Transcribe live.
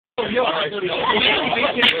Okay,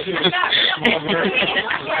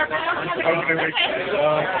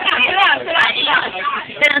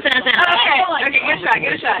 give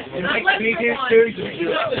it a shot.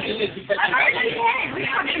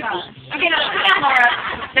 Okay, now sit down, Laura.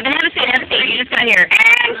 Have a seat. You just got here.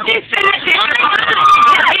 Did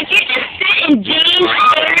you just sit in Jane's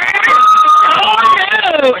chair? Oh,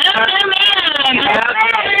 no. Oh, no, ma'am.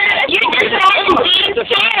 You just sat in Jane's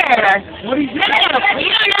chair. What are you doing? You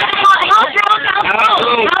don't know house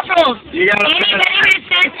rules. House rules. You gotta Anybody who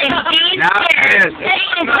sits in Jane's Now chair, it is.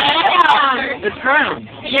 It's crown.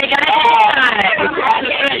 you gotta take a shot.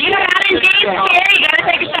 You got in Jane's chair, you gotta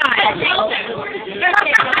take a shot.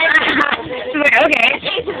 Okay.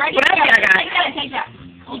 What else y'all got?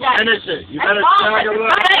 Finish it. You better tag it up.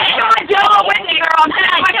 Joe with me, girl.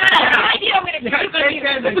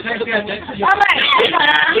 All right.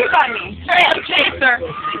 You got me. Hurry up, chaser.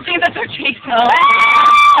 See, that's our chaser.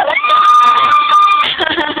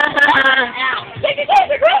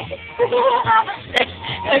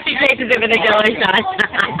 She chases it with a killer shot.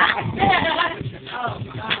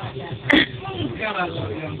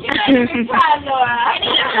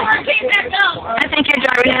 I think you're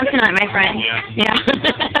driving home tonight, my friend. Yeah.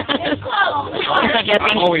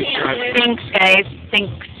 I'm always trying. Thanks, guys.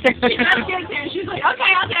 Thanks. She's like,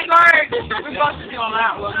 okay, I'll take Art. We're both doing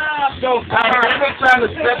that one. So, I've been trying to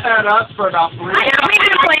set that up for about 3 I know, we've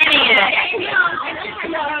been planning it.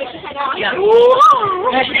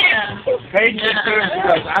 Paige just said, she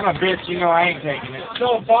goes, I'm a bitch, you know I ain't taking it.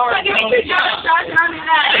 So far, Give me 2 shots, and I'll do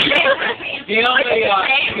that. the only,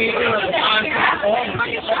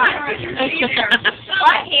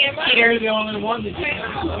 you're the only one that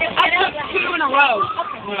I took 2 in a row.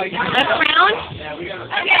 A crown?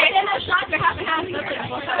 Okay, then those shots are half and half.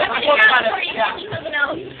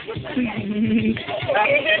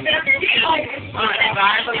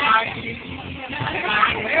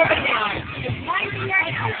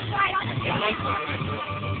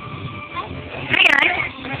 Hi, guys.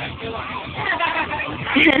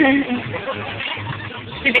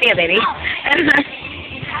 It's a video, baby.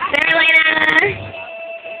 Sarah Lena.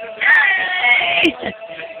 Hi.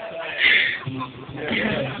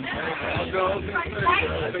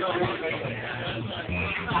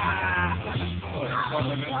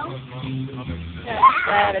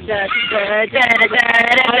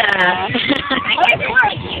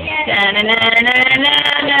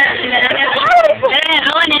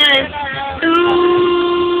 All I know is,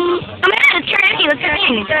 ooh. Oh my God, it's karaoke. Let's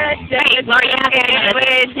sing. Hey, Laura, you have to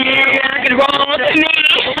rock and roll to me.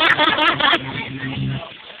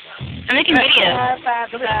 I'm making videos.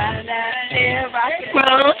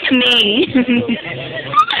 Roll to me.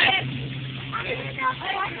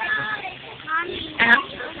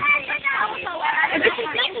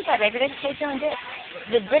 Baby, this tastes so good.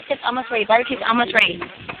 The brisket's almost ready. Barbecue's almost ready.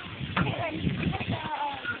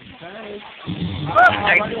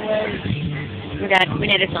 Sorry. We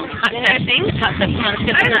need a song. Hot stuff. Sing? Hot stuff. Come on, let's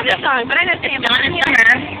get I know this song, but I know It's Dawn and Summer.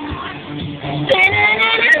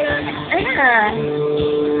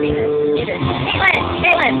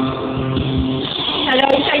 Caitlin. Hello,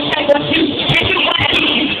 check 1, 2. Check 2, 1,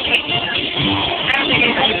 2. I don't think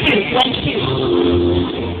it's 1, 2. 1, 2.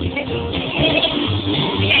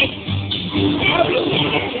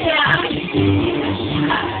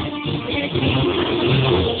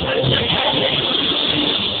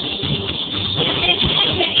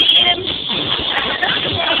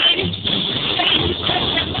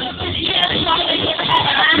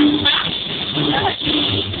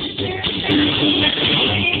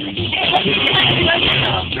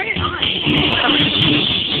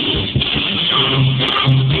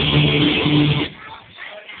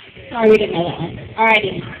 Sorry, we didn't know that one.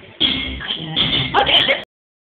 Alrighty.